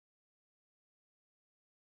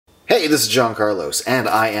Hey, this is John Carlos, and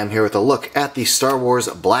I am here with a look at the Star Wars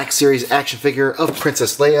Black Series action figure of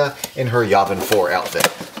Princess Leia in her Yavin 4 outfit.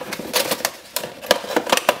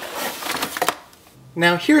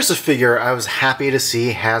 Now, here's a figure I was happy to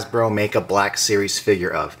see Hasbro make a Black Series figure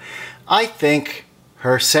of. I think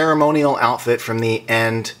her ceremonial outfit from the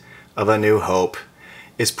end of A New Hope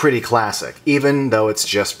is pretty classic, even though it's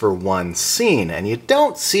just for one scene, and you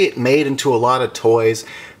don't see it made into a lot of toys.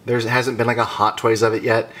 There hasn't been like a Hot Toys of it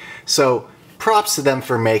yet, so props to them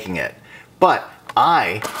for making it. But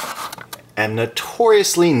I am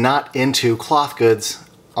notoriously not into cloth goods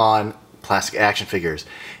on plastic action figures,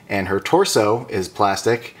 and her torso is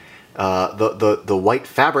plastic. The white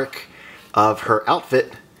fabric of her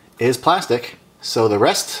outfit is plastic, so the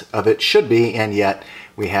rest of it should be, and yet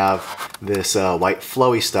we have this white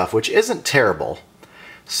flowy stuff, which isn't terrible.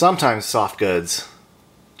 Sometimes soft goods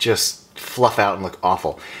just fluff out and look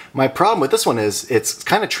awful. My problem with this one is it's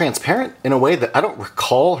kind of transparent in a way that I don't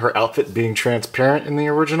recall her outfit being transparent in the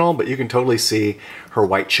original, but you can totally see her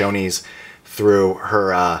white chonies through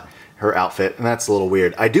her her outfit, and that's a little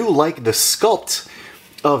weird. I do like the sculpt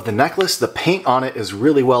of the necklace. The paint on it is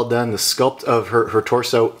really well done. The sculpt of her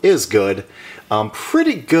torso is good.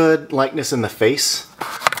 Pretty good likeness in the face.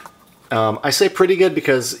 I say pretty good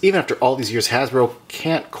because even after all these years, Hasbro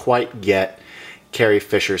can't quite get Carrie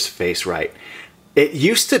Fisher's face right. It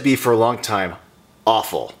used to be for a long time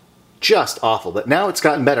awful. Just awful. But now it's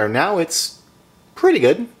gotten better. Now it's pretty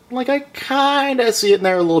good. Like, I kind of see it in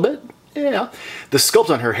there a little bit. Yeah. The sculpt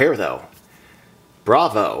on her hair, though.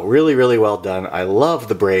 Bravo. Really, really well done. I love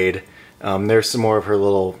the braid. There's some more of her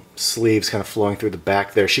little sleeves kind of flowing through the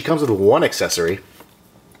back there. She comes with one accessory.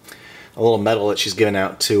 A little medal that she's given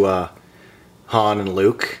out to Han and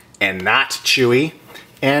Luke. And not Chewie.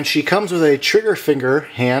 And she comes with a trigger finger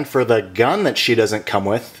hand for the gun that she doesn't come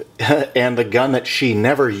with, and the gun that she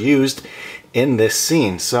never used in this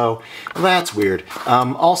scene. So that's weird.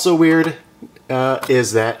 Also weird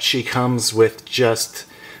is that she comes with just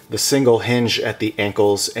the single hinge at the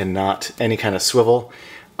ankles and not any kind of swivel.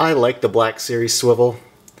 I like the Black Series swivel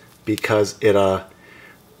because it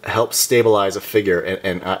helps stabilize a figure,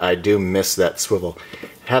 and I do miss that swivel.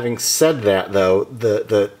 Having said that, though,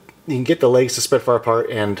 you can get the legs to spread far apart,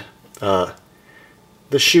 and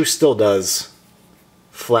the shoe still does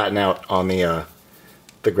flatten out on the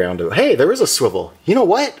ground. Hey, there is a swivel. You know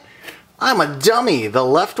what? I'm a dummy. The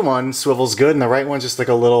left one swivels good, and the right one's just like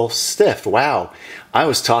a little stiff. Wow. I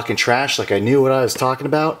was talking trash like I knew what I was talking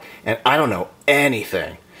about, and I don't know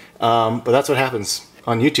anything. But that's what happens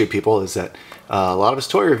on YouTube, people, is that a lot of us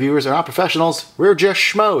toy reviewers are not professionals. We're just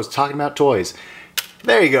schmoes talking about toys.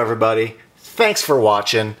 There you go, everybody. Thanks for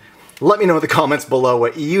watching. Let me know in the comments below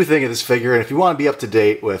what you think of this figure, and if you want to be up to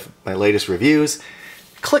date with my latest reviews,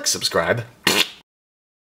 click subscribe.